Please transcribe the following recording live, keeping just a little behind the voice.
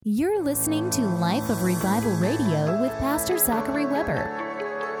You're listening to Life of Revival Radio with Pastor Zachary Weber.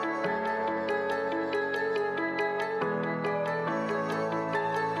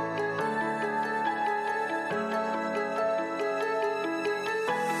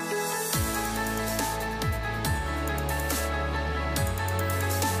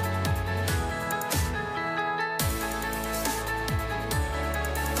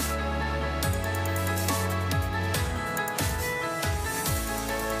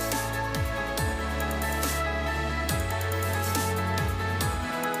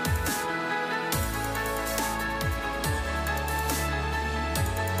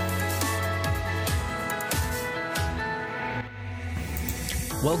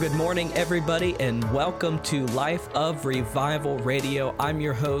 Well, good morning, everybody, and welcome to Life of Revival Radio. I'm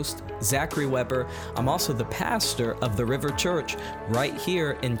your host, Zachary Weber. I'm also the pastor of the River Church right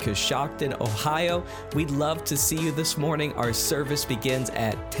here in Coshocton, Ohio. We'd love to see you this morning. Our service begins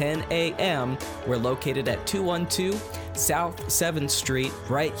at 10 a.m. We're located at 212 South 7th Street,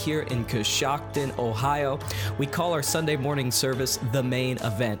 right here in Coshocton, Ohio. We call our Sunday morning service the main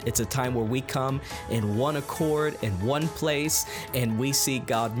event. It's a time where we come in one accord, in one place, and we see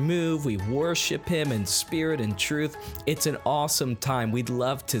God move. We worship Him in spirit and truth. It's an awesome time. We'd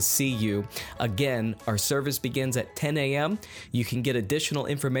love to see you. Again, our service begins at 10 a.m. You can get additional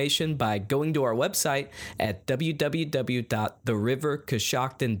information by going to our website at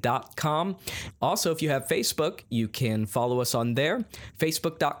www.therivercoshocton.com. Also, if you have Facebook, you can follow us on there,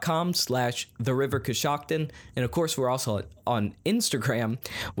 facebook.com/therivercoshocton. And of course, we're also on Instagram,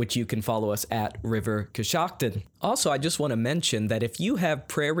 which you can follow us at River Coshocton. Also, I just want to mention that if you have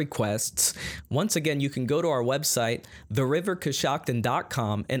prayer requests, once again, you can go to our website,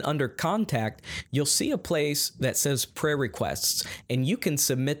 therivercoshocton.com, and under contact, you'll see a place that says prayer requests, and you can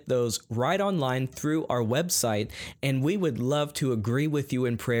submit those right online through our website, and we would love to agree with you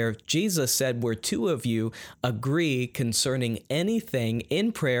in prayer. Jesus said, where two of you agree concerning anything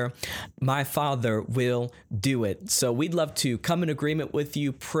in prayer, my Father will do it. So we'd love to come in agreement with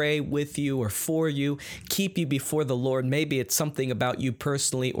you, pray with you or for you, keep you before the Lord. Maybe it's something about you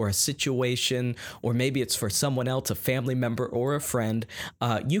personally or a situation, or maybe it's for someone else, a family member or a friend.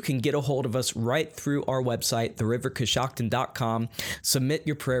 You can get a hold of us right through our website, therivercoshocton.com. Submit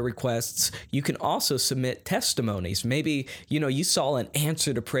your prayer requests. You can also submit testimonies. Maybe, you saw an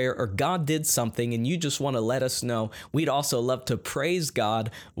answer to prayer or God did something and you just want to let us know. We'd also love to praise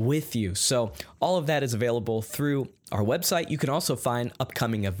God with you. So all of that is available through our website. You can also find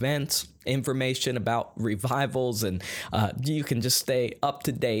upcoming events, information about revivals, and you can just stay up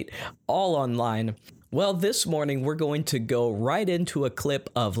to date all online. Well, this morning we're going to go right into a clip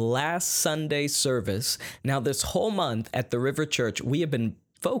of last Sunday's service. Now, this whole month at the River Church, we have been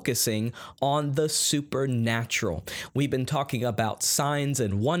focusing on the supernatural. We've been talking about signs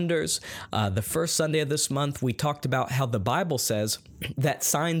and wonders. The first Sunday of this month, we talked about how the Bible says that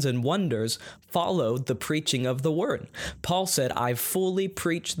signs and wonders follow the preaching of the word. Paul said, I fully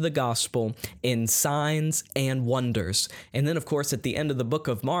preach the gospel in signs and wonders. And then, of course, at the end of the book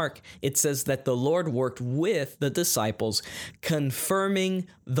of Mark, it says that the Lord worked with the disciples, confirming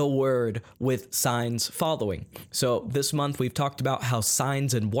the word with signs following. So this month, we've talked about how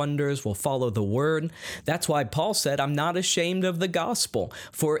signs and wonders will follow the word. That's why Paul said, I'm not ashamed of the gospel,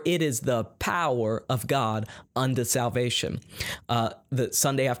 for it is the power of God unto salvation. The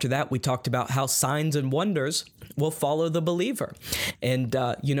Sunday after that, we talked about how signs and wonders will follow the believer. And,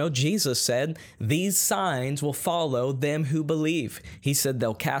 Jesus said, these signs will follow them who believe. He said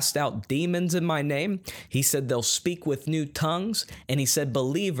they'll cast out demons in my name. He said they'll speak with new tongues. And he said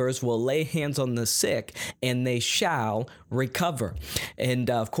believers will lay hands on the sick and they shall recover. And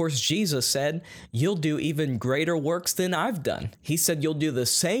of course, Jesus said, you'll do even greater works than I've done. He said, you'll do the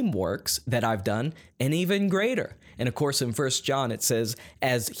same works that I've done and even greater. And of course, in 1 John, it says,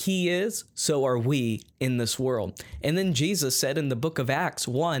 as he is, so are we in this world. And then Jesus said in the book of Acts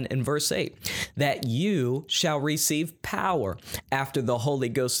 1 and verse 8, that you shall receive power after the Holy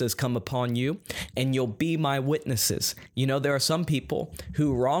Ghost has come upon you, and you'll be my witnesses. There are some people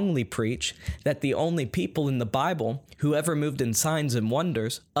who wrongly preach that the only people in the Bible who ever moved in signs and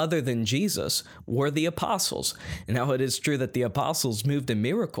wonders other than Jesus were the apostles. And now it is true that the apostles moved in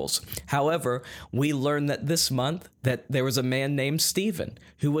miracles. However, we learn that this month that there was a man named Stephen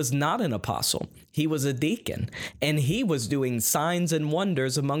who was not an apostle. He was a deacon, and he was doing signs and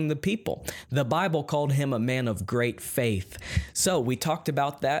wonders among the people. The Bible called him a man of great faith. So we talked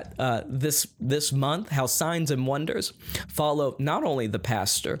about that this month, how signs and wonders follow not only the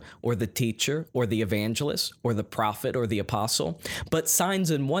pastor or the teacher or the evangelist or the prophet or the apostle, but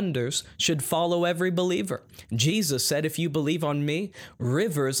signs and wonders should follow every believer. Jesus said, if you believe on me,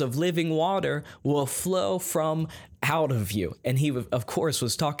 rivers of living water will flow from out of you. And he, of course,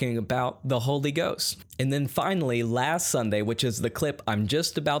 was talking about the Holy Ghost. And then finally, last Sunday, which is the clip I'm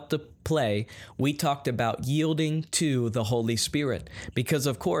just about to play, we talked about yielding to the Holy Spirit. Because,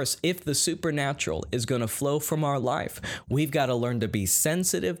 of course, if the supernatural is going to flow from our life, we've got to learn to be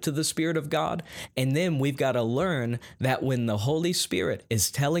sensitive to the Spirit of God. And then we've got to learn that when the Holy Spirit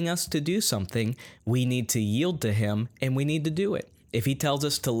is telling us to do something, we need to yield to Him and we need to do it. If He tells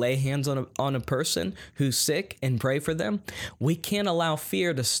us to lay hands on a person who's sick and pray for them, we can't allow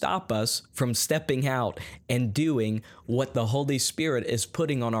fear to stop us from stepping out and doing what the Holy Spirit is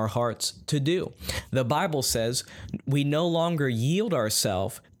putting on our hearts to do. The Bible says we no longer yield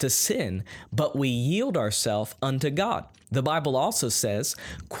ourselves to sin, but we yield ourselves unto God. The Bible also says,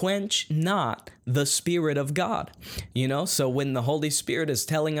 quench not the Spirit of God. So when the Holy Spirit is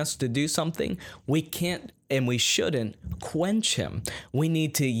telling us to do something, we can't and we shouldn't quench Him. We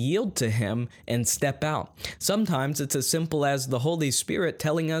need to yield to Him and step out. Sometimes it's as simple as the Holy Spirit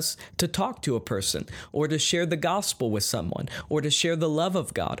telling us to talk to a person, or to share the gospel with someone, or to share the love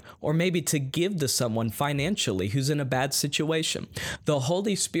of God, or maybe to give to someone financially who's in a bad situation. The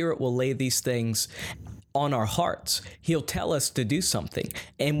Holy Spirit will lay these things on our hearts. He'll tell us to do something.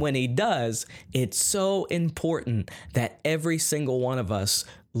 And when He does, it's so important that every single one of us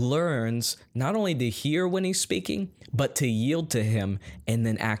learns not only to hear when He's speaking, but to yield to Him and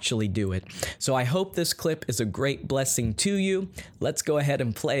then actually do it. So I hope this clip is a great blessing to you. Let's go ahead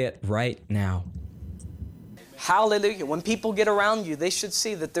and play it right now. Hallelujah. When people get around you, they should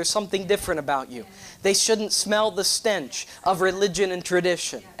see that there's something different about you. They shouldn't smell the stench of religion and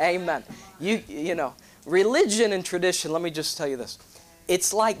tradition. Amen. You know, religion and tradition, let me just tell you this.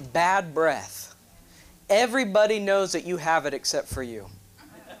 It's like bad breath. Everybody knows that you have it except for you.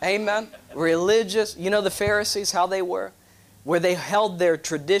 Amen. Religious, the Pharisees, how they were, where they held their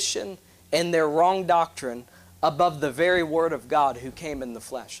tradition and their wrong doctrine above the very Word of God who came in the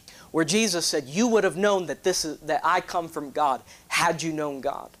flesh. Where Jesus said, you would have known that I come from God had you known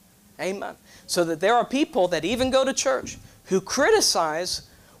God. Amen. So that there are people that even go to church who criticize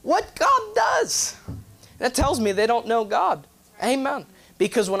what God does. That tells me they don't know God. Amen.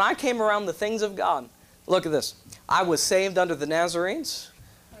 Because when I came around the things of God, look at this. I was saved under the Nazarenes.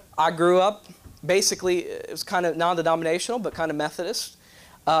 I grew up, basically, it was kind of non-denominational, but kind of Methodist.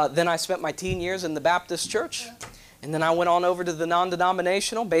 Then I spent my teen years in the Baptist church. And then I went on over to the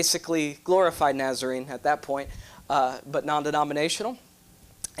non-denominational, basically glorified Nazarene at that point, but non-denominational.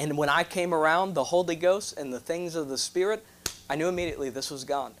 And when I came around the Holy Ghost and the things of the Spirit, I knew immediately this was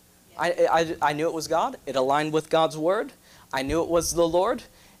God. I knew it was God. It aligned with God's Word. I knew it was the Lord.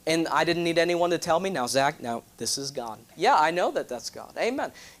 And I didn't need anyone to tell me, now, Zach, this is God. Yeah, I know that that's God.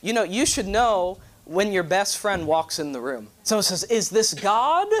 Amen. You should know when your best friend walks in the room. Someone says, is this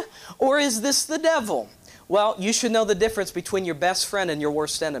God or is this the devil? Well, you should know the difference between your best friend and your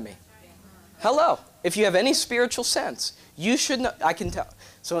worst enemy. Hello. If you have any spiritual sense, you should know. I can tell.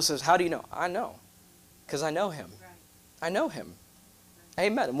 Someone says, how do you know? I know. Because I know Him. I know Him.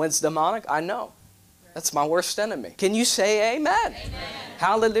 Amen. And when it's demonic, I know. That's my worst enemy. Can you say amen? Amen.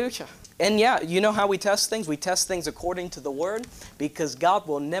 Hallelujah. And yeah, you know how we test things? We test things according to the Word, because God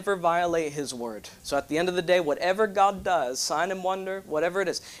will never violate His Word. So at the end of the day, whatever God does, sign and wonder, whatever it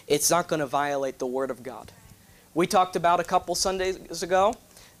is, it's not going to violate the Word of God. We talked about a couple Sundays ago,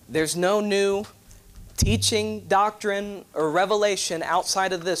 there's no new teaching, doctrine, or revelation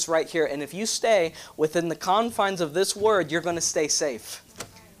outside of this right here. And if you stay within the confines of this Word, you're going to stay safe.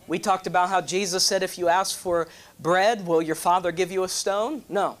 We talked about how Jesus said, if you ask for bread, will your Father give you a stone?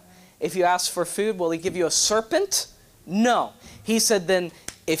 No. If you ask for food, will He give you a serpent? No. He said, then,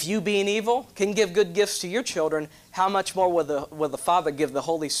 if you being evil can give good gifts to your children, how much more will the Father give the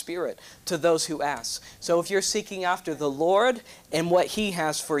Holy Spirit to those who ask? So if you're seeking after the Lord and what He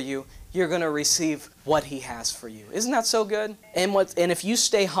has for you, you're going to receive what He has for you. Isn't that so good? And if you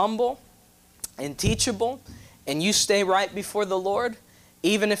stay humble and teachable and you stay right before the Lord,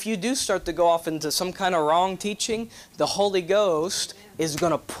 even if you do start to go off into some kind of wrong teaching, the Holy Ghost is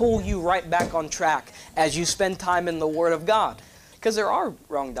going to pull you right back on track as you spend time in the Word of God. Because there are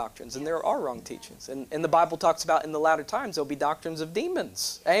wrong doctrines and there are wrong teachings. And the Bible talks about in the latter times there'll be doctrines of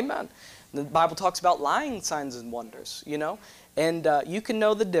demons. Amen. The Bible talks about lying signs and wonders, you know. And you can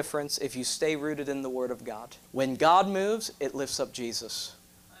know the difference if you stay rooted in the Word of God. When God moves, it lifts up Jesus.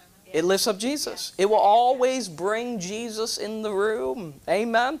 It lifts up Jesus. It will always bring Jesus in the room.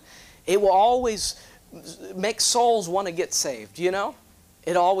 Amen. It will always make souls want to get saved, you know.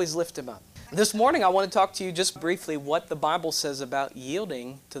 It always lifts him up. This morning I want to talk to you just briefly what the Bible says about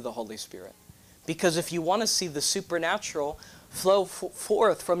yielding to the Holy Spirit. Because if you want to see the supernatural flow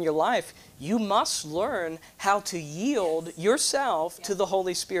forth from your life, you must learn how to yield yourself to the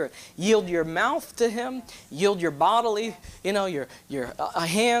Holy Spirit. Yield your mouth to Him. Yield your bodily, you know, your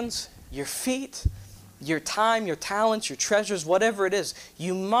hands, your feet, your time, your talents, your treasures, whatever it is.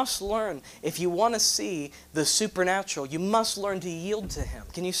 You must learn, if you want to see the supernatural, you must learn to yield to Him.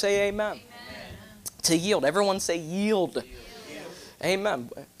 Can you say amen? To yield. Everyone say yield.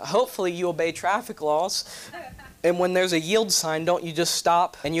 Amen. Hopefully you obey traffic laws. And when there's a yield sign, don't you just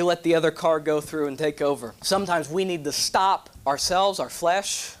stop and you let the other car go through and take over. Sometimes we need to stop ourselves, our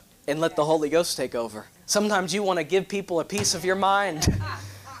flesh, and let the Holy Ghost take over. Sometimes you want to give people a piece of your mind.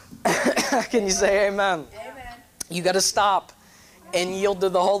 Can you say amen? Amen. You got to stop and yield to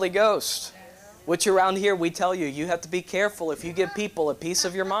the Holy Ghost. Which around here we tell you, you have to be careful if you give people a piece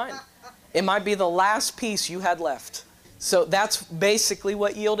of your mind. It might be the last piece you had left. So that's basically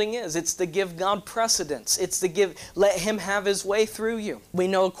what yielding is. It's to give God precedence. It's to let Him have His way through you. We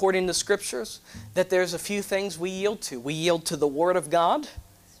know according to Scriptures that there's a few things we yield to. We yield to the Word of God.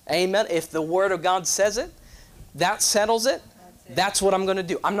 Amen. If the Word of God says it, that settles it. That's what I'm going to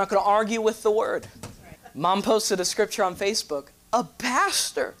do. I'm not going to argue with the Word. Mom posted a scripture on Facebook. A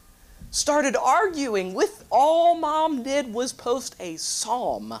pastor started arguing with, all Mom did was post a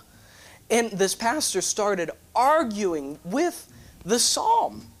psalm. And this pastor started arguing with the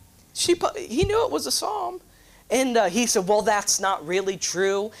psalm. He knew it was a psalm. And he said, well, that's not really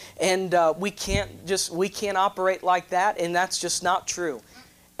true. And we can't operate like that. And that's just not true.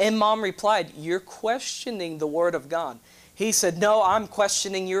 And Mom replied, you're questioning the Word of God. He said, no, I'm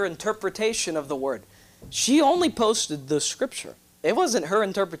questioning your interpretation of the Word. She only posted the scripture. It wasn't her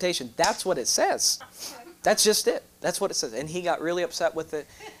interpretation. That's what it says. That's just it. That's what it says. And he got really upset with it.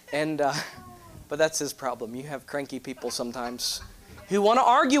 And but that's his problem. You have cranky people sometimes who want to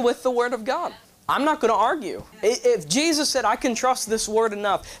argue with the Word of God. I'm not going to argue. If Jesus said, I can trust this Word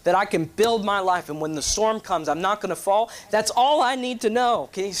enough that I can build my life, and when the storm comes, I'm not going to fall, that's all I need to know.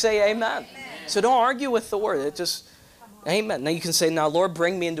 Can you say amen? So don't argue with the Word. It just, amen. Now you can say, now Lord,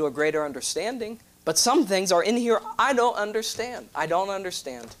 bring me into a greater understanding. But some things are in here I don't understand. I don't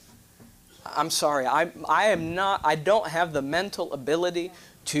understand. I'm sorry. I don't have the mental ability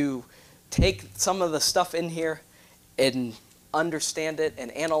to take some of the stuff in here and understand it and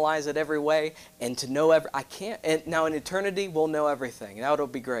analyze it every way and to know I can't. And now in eternity, we'll know everything. That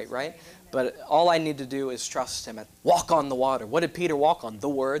would be great, right? But all I need to do is trust Him and walk on the water. What did Peter walk on? The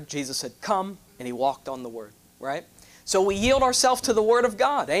Word. Jesus said, come, and he walked on the Word, right? So we yield ourselves to the Word of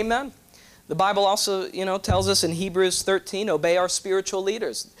God. Amen. The Bible also, tells us in Hebrews 13, obey our spiritual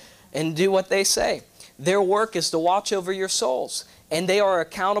leaders and do what they say. Their work is to watch over your souls, and they are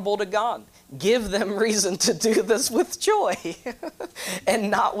accountable to God. Give them reason to do this with joy and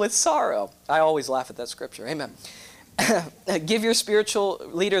not with sorrow. I always laugh at that scripture. Amen. Give your spiritual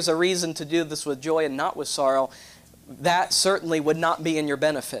leaders a reason to do this with joy and not with sorrow. That certainly would not be in your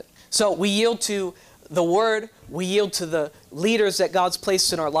benefit. So we yield to the Word, we yield to the leaders that God's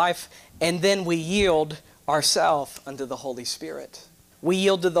placed in our life, and then we yield ourselves unto the Holy Spirit. We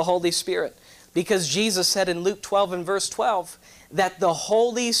yield to the Holy Spirit because Jesus said in Luke 12 and verse 12 that the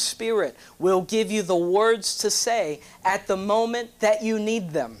Holy Spirit will give you the words to say at the moment that you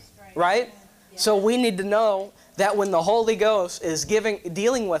need them, right? So we need to know that when the Holy Ghost is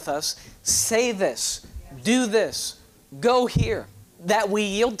dealing with us, say this, do this, go here, that we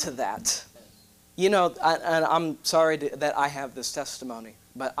yield to that. And I'm sorry that I have this testimony,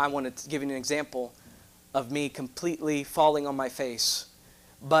 but I wanted to give you an example of me completely falling on my face.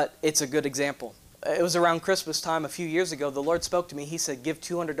 But it's a good example. It was around Christmas time a few years ago. The Lord spoke to me. He said, give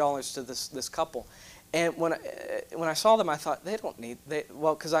 $200 to this couple. And when I saw them, I thought,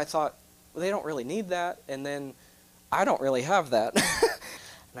 because I thought, well, they don't really need that. And then I don't really have that.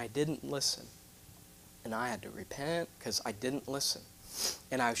 And I didn't listen. And I had to repent because I didn't listen.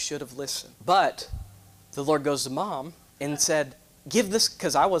 And I should have listened. But the Lord goes to Mom and said, give this,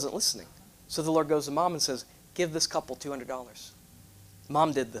 because I wasn't listening. So the Lord goes to Mom and says, give this couple $200.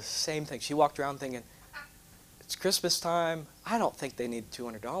 Mom did the same thing. She walked around thinking, it's Christmas time. I don't think they need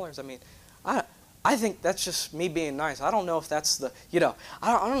 $200. I mean, I think that's just me being nice. I don't know if that's the,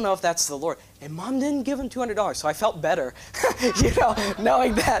 I don't know if that's the Lord. And Mom didn't give him $200, so I felt better,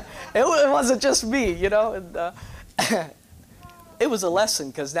 knowing that it wasn't just me, And it was a lesson,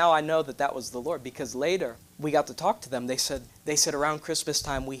 because now I know that that was the Lord. Because later we got to talk to them. They said around Christmas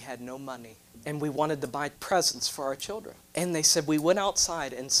time we had no money, and we wanted to buy presents for our children. And they said we went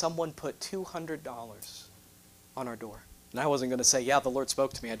outside and someone put $200 on our door. And I wasn't going to say, yeah, the Lord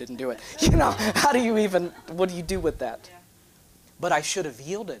spoke to me. I didn't do it. What do you do with that? But I should have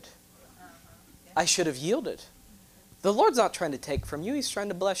yielded. I should have yielded. The Lord's not trying to take from you. He's trying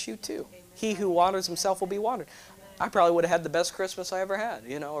to bless you too. He who waters himself will be watered. I probably would have had the best Christmas I ever had,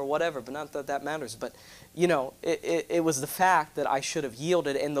 or whatever, but not that that matters. But, it was the fact that I should have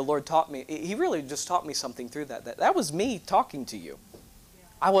yielded, and the Lord taught me. He really just taught me something through that. That was me talking to you.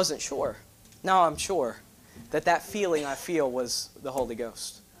 I wasn't sure. Now I'm sure that feeling I feel was the Holy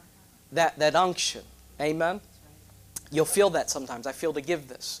Ghost. That unction. Amen? You'll feel that sometimes. I feel to give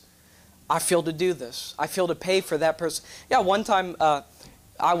this. I feel to do this. I feel to pay for that person. Yeah, one time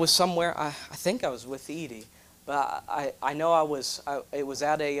I was somewhere. I think I was with Edie. But I know it was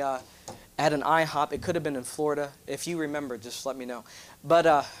at an IHOP. It could have been in Florida. If you remember, just let me know.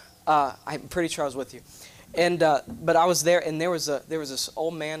 But I'm pretty sure I was with you. And but I was there, and there was this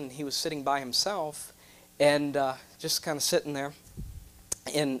old man, and he was sitting by himself, and just kind of sitting there.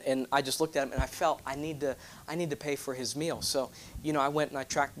 And I just looked at him, and I felt I need to pay for his meal. So I went and I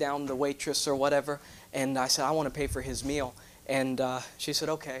tracked down the waitress or whatever, and I said I want to pay for his meal. And she said,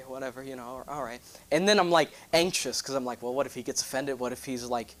 okay, whatever, all right. And then I'm like anxious, because I'm like, well, what if he gets offended? What if he's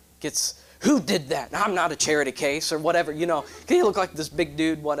like, who did that? I'm not a charity case or whatever, Can you look like this big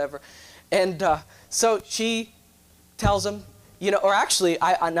dude, whatever? And so she tells him, or actually,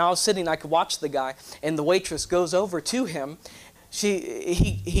 now I was sitting, I could watch the guy, and the waitress goes over to him.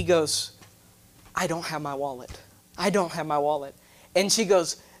 He goes, I don't have my wallet. I don't have my wallet. And she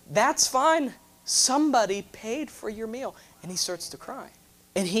goes, that's fine. Somebody paid for your meal. And he starts to cry.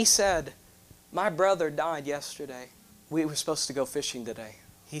 And he said, my brother died yesterday. We were supposed to go fishing today.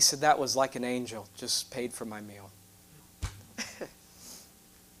 He said that was like an angel, just paid for my meal.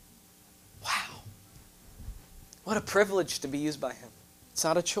 Wow. What a privilege to be used by him. It's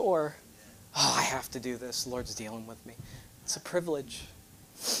not a chore. Oh, I have to do this. The Lord's dealing with me. It's a privilege.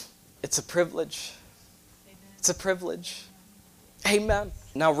 It's a privilege. It's a privilege. Amen.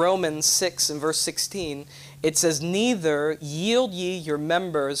 Now Romans 6 and verse 16, it says, neither yield ye your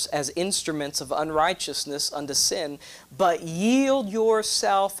members as instruments of unrighteousness unto sin, but yield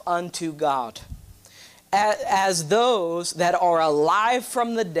yourself unto God as those that are alive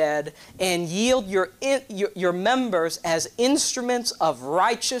from the dead, and yield your members as instruments of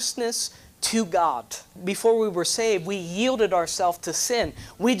righteousness to God. Before we were saved, we yielded ourselves to sin.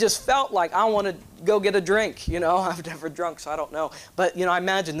 We just felt like, I want to go get a drink. I've never drunk, so I don't know. But, I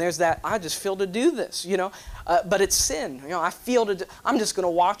imagine there's that, I just feel to do this, but it's sin. I feel I'm just going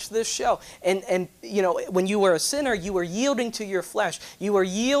to watch this show. And when you were a sinner, you were yielding to your flesh. You were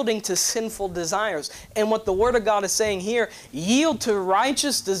yielding to sinful desires. And what the Word of God is saying here, yield to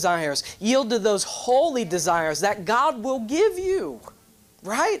righteous desires. Yield to those holy desires that God will give you.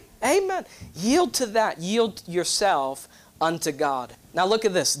 Right? Amen. Yield to that. Yield yourself unto God. Now look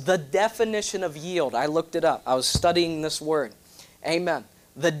at this. The definition of yield. I looked it up. I was studying this word. Amen.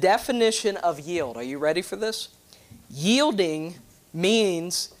 The definition of yield. Are you ready for this? Yielding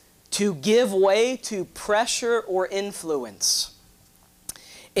means to give way to pressure or influence.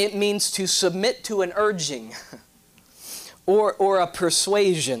 It means to submit to an urging or a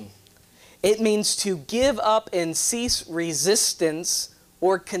persuasion. It means to give up and cease resistance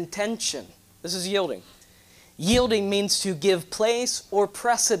or contention. This is yielding. Yielding means to give place or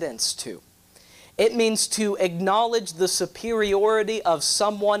precedence to. It means to acknowledge the superiority of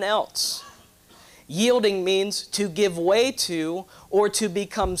someone else. Yielding means to give way to or to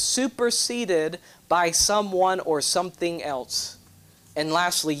become superseded by someone or something else. And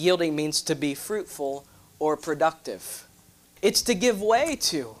lastly, yielding means to be fruitful or productive. It's to give way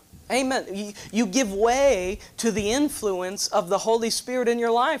to. Amen. You give way to the influence of the Holy Spirit in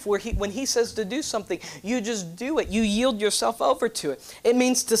your life, where when He says to do something, you just do it. You yield yourself over to it. It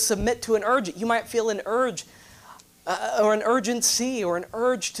means to submit to an urge. You might feel an urge or an urgency or an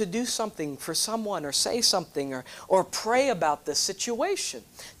urge to do something for someone or say something or pray about this situation,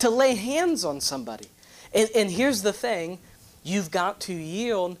 to lay hands on somebody. And here's the thing. You've got to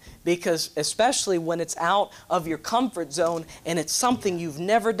yield, because especially when it's out of your comfort zone and it's something you've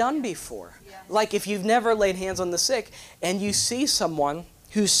never done before. Yeah. Like if you've never laid hands on the sick and you see someone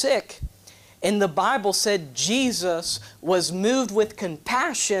who's sick, and the Bible said Jesus was moved with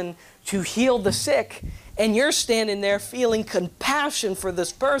compassion to heal the sick, and you're standing there feeling compassion for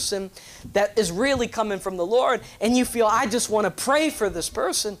this person that is really coming from the Lord, and you feel, I just want to pray for this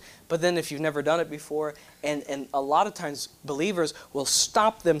person. But then if you've never done it before, and a lot of times believers will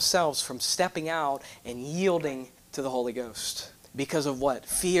stop themselves from stepping out and yielding to the Holy Ghost. Because of what?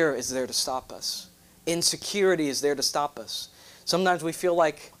 Fear is there to stop us. Insecurity is there to stop us. Sometimes we feel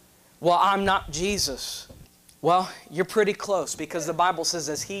like, well, I'm not Jesus. Well, you're pretty close, because the Bible says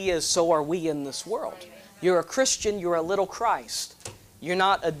as He is, so are we in this world. You're a Christian, you're a little Christ. You're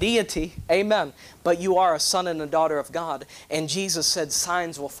not a deity, amen, but you are a son and a daughter of God. And Jesus said,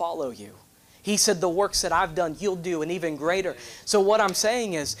 signs will follow you. He said, the works that I've done, you'll do, and even greater. So what I'm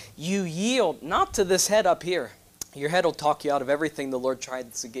saying is, you yield not to this head up here. Your head will talk you out of everything the Lord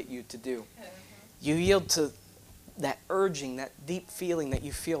tried to get you to do. You yield to that urging, that deep feeling that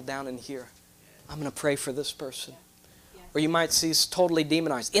you feel down in here. I'm going to pray for this person. Or you might see totally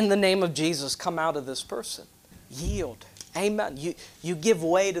demonized. In the name of Jesus, come out of this person. Yield. Amen. You give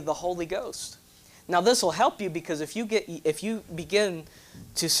way to the Holy Ghost. Now this will help you, because if you begin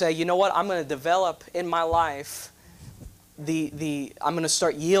to say, you know what, I'm going to develop in my life I'm going to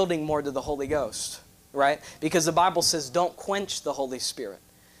start yielding more to the Holy Ghost, right? Because the Bible says don't quench the Holy Spirit.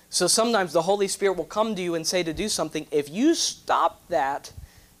 So sometimes the Holy Spirit will come to you and say to do something. If you stop that,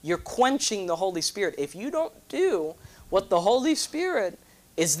 you're quenching the Holy Spirit. If you don't do what the Holy Spirit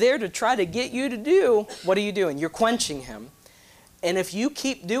is there to try to get you to do, what are you doing? You're quenching Him. And if you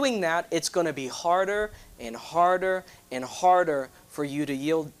keep doing that, it's going to be harder and harder and harder for you to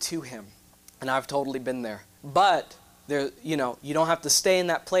yield to Him. And I've totally been there. But you don't have to stay in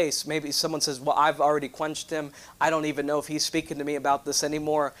that place. Maybe someone says, well, I've already quenched Him. I don't even know if He's speaking to me about this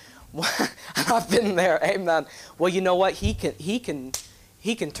anymore. I've been there. Amen. Well, you know what? He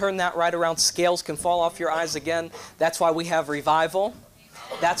can turn that right around. Scales can fall off your eyes again. That's why we have revival.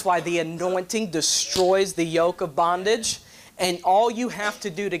 That's why the anointing destroys the yoke of bondage. And all you have to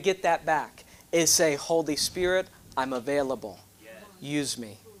do to get that back is say, Holy Spirit, I'm available. Use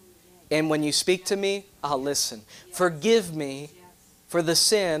me. And when you speak to me, I'll listen. Forgive me for the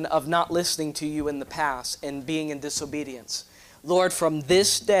sin of not listening to you in the past and being in disobedience. Lord, from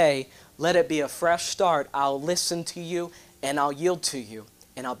this day, let it be a fresh start. I'll listen to you and I'll yield to you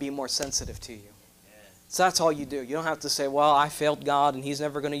and I'll be more sensitive to you. So that's all you do. You don't have to say, well, I failed God and He's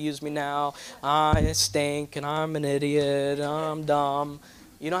never going to use me now. I stink and I'm an idiot. I'm dumb.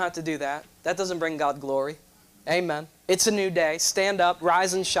 You don't have to do that. That doesn't bring God glory. Amen. It's a new day. Stand up,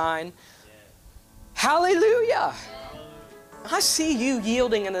 rise and shine. Hallelujah. I see you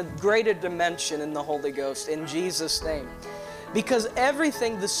yielding in a greater dimension in the Holy Ghost in Jesus' name. Because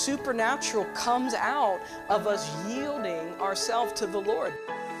everything, the supernatural, comes out of us yielding ourselves to the Lord.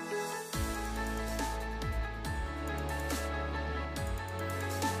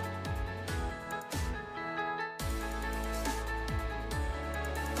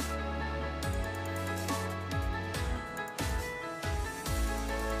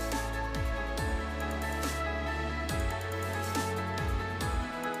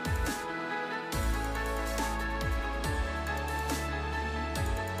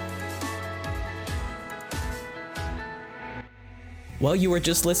 Well, you were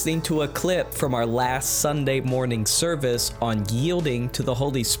just listening to a clip from our last Sunday morning service on yielding to the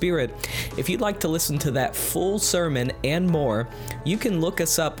Holy Spirit. If you'd like to listen to that full sermon and more, you can look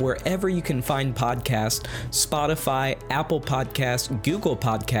us up wherever you can find podcasts, Spotify, Apple Podcasts, Google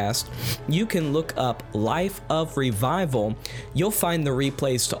Podcasts. You can look up Life of Revival. You'll find the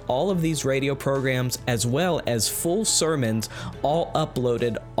replays to all of these radio programs as well as full sermons all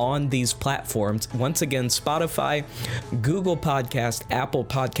uploaded on these platforms. Once again, Spotify, Google Podcasts, Apple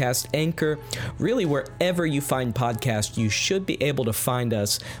Podcast, Anchor, really wherever you find podcasts, you should be able to find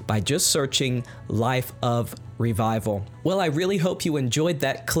us by just searching Life of Revival. Well, I really hope you enjoyed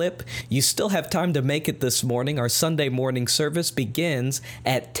that clip. You still have time to make it this morning. Our Sunday morning service begins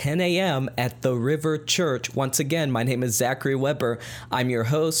at 10 a.m. at the River Church. Once again, my name is Zachary Weber. I'm your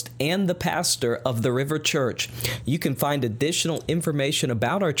host and the pastor of the River Church. You can find additional information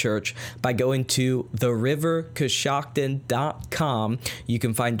about our church by going to therivercoshocton.com. You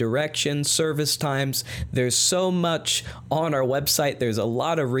can find directions, service times. There's so much on our website. There's a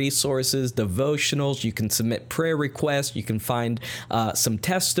lot of resources, devotionals. You can submit prayer requests. You can find some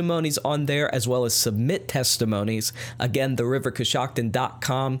testimonies on there as well as submit testimonies. Again,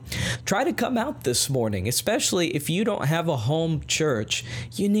 therivercoshocton.com. Try to come out this morning, especially if you don't have a home church.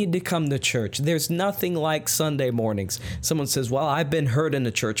 You need to come to church. There's nothing like Sunday mornings. Someone says, well, I've been hurt in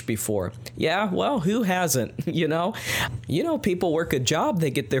a church before. Yeah, well, who hasn't? You know, people work a job.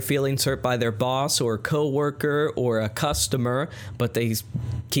 They get their feelings hurt by their boss or a coworker or a customer, but they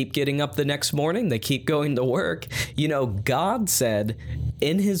keep getting up the next morning. They keep going to work. You know, God said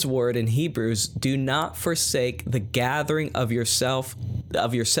in his word in Hebrews, do not forsake the gathering of yourselves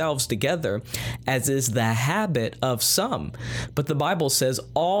together, as is the habit of some. But the Bible says,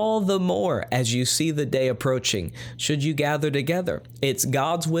 all the more as you see the day approaching, should you gather together. It's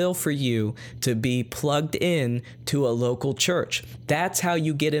God's will for you to be plugged in to a local church. That's how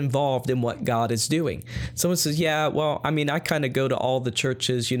you get involved in what God is doing. Someone says, yeah, well, I mean, I kind of go to all the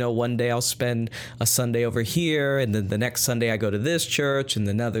churches. You know, one day I'll spend a Sunday over here, and then the next Sunday I go to this church, and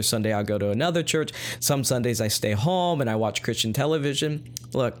another Sunday I'll go to another church. Some Sundays I stay home and I watch Christian television.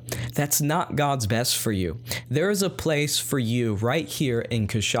 Look, that's not God's best for you. There is a place for you right here in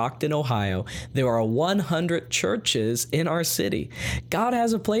Coshocton, Ohio. There are 100 churches in our city. God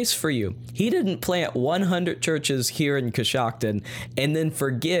has a place for you. He didn't plant 100 churches here in Coshocton and then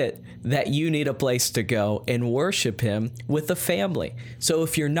forget that you need a place to go and worship him with a family. So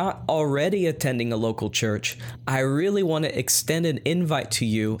if you're not already attending a local church, I really want to extend an invite to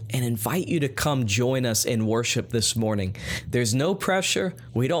you and invite you to come join us in worship this morning. There's no pressure.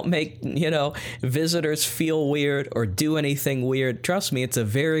 We don't make, visitors feel weird or do anything weird. Trust me, it's a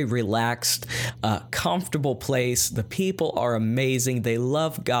very relaxed, comfortable place. The people are amazing. They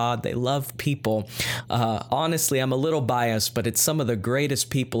love God. They love people. Honestly, I'm a little biased, but it's some of the greatest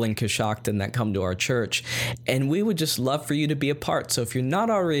people in Coshocton that come to our church. And we would just love for you to be a part. So if you're not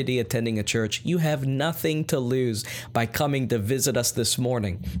already attending a church, you have nothing to lose by coming to visit us this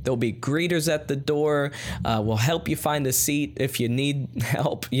morning. There'll be greeters at the door. We'll help you find a seat if you need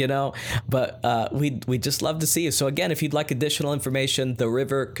help, but we just love to see you. So again, if you'd like additional information,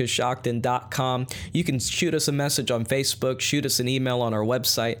 therivercoshocton.com. You can shoot us a message on Facebook, shoot us an email on our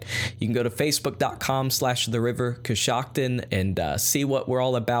website. You can go to facebook.com/therivercoshocton and see what we're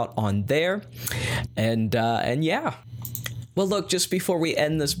all about on there. And yeah. Well, look, just before we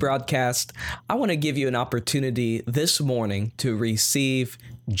end this broadcast, I want to give you an opportunity this morning to receive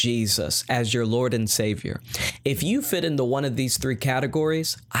Jesus as your Lord and Savior. If you fit into one of these three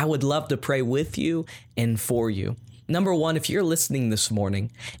categories, I would love to pray with you and for you. Number one, if you're listening this morning,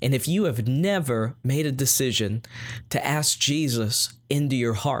 and if you have never made a decision to ask Jesus into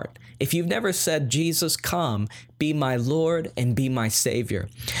your heart, if you've never said, Jesus, come, be my Lord and be my Savior.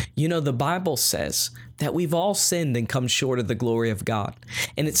 The Bible says that we've all sinned and come short of the glory of God.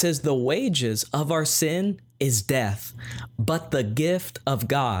 And it says the wages of our sin is death, but the gift of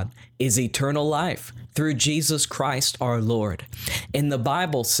God is eternal life through Jesus Christ our Lord. And the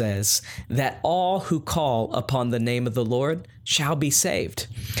Bible says that all who call upon the name of the Lord shall be saved.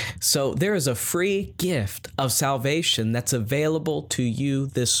 So there is a free gift of salvation that's available to you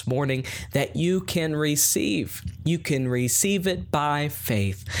this morning that you can receive. You can receive it by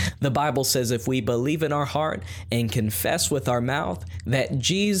faith. The Bible says if we believe in our heart and confess with our mouth that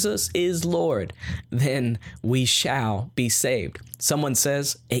Jesus is Lord, then we shall be saved. Someone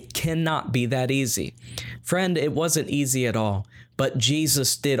says it cannot be that easy. Friend, it wasn't easy at all. But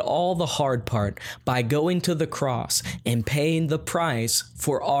Jesus did all the hard part by going to the cross and paying the price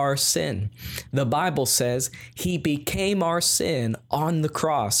for our sin. The Bible says he became our sin on the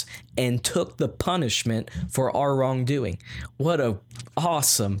cross and took the punishment for our wrongdoing. What a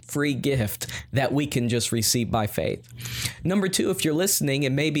awesome free gift that we can just receive by faith. Number two, if you're listening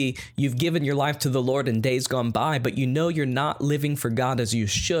and maybe you've given your life to the Lord in days gone by, but you're not living for God as you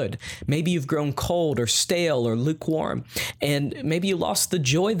should. Maybe you've grown cold or stale or lukewarm, and maybe you lost the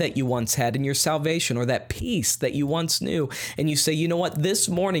joy that you once had in your salvation or that peace that you once knew. And you say, you know what, this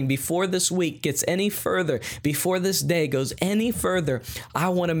morning, before this week gets any further, before this day goes any further, I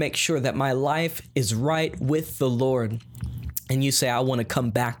want to make sure that my life is right with the Lord. And you say, I want to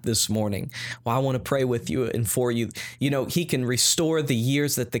come back this morning. Well, I want to pray with you and for you. He can restore the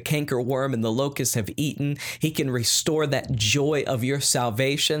years that the cankerworm and the locust have eaten. He can restore that joy of your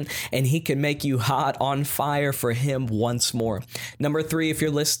salvation, and he can make you hot on fire for him once more. Number three, if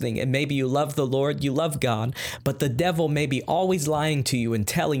you're listening and maybe you love the Lord, you love God, but the devil may be always lying to you and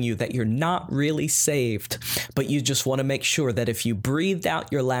telling you that you're not really saved, but you just want to make sure that if you breathed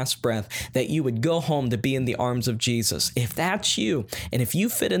out your last breath, that you would go home to be in the arms of Jesus. If that's you, and if you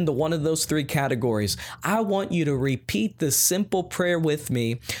fit into one of those three categories, I want you to repeat this simple prayer with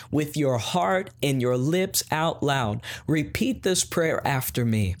me, with your heart and your lips out loud. Repeat this prayer after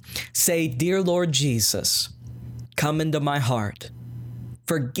me. Say, Dear Lord Jesus, come into my heart.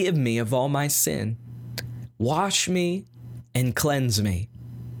 Forgive me of all my sin. Wash me and cleanse me.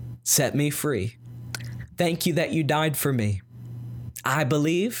 Set me free. Thank you that you died for me. I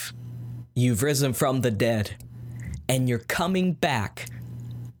believe you've risen from the dead, and you're coming back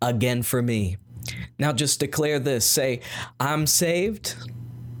again for me. Now just declare this. Say, I'm saved,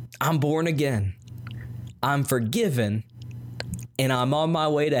 I'm born again. I'm forgiven. And I'm on my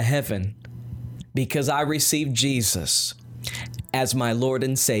way to heaven because I received Jesus as my Lord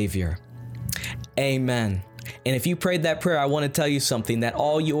and Savior. Amen. And if you prayed that prayer, I want to tell you something, that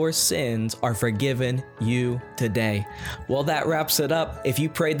all your sins are forgiven you today. Well, that wraps it up. If you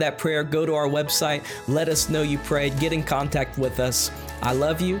prayed that prayer, go to our website. Let us know you prayed. Get in contact with us. I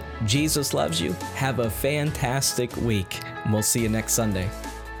love you. Jesus loves you. Have a fantastic week. And we'll see you next Sunday.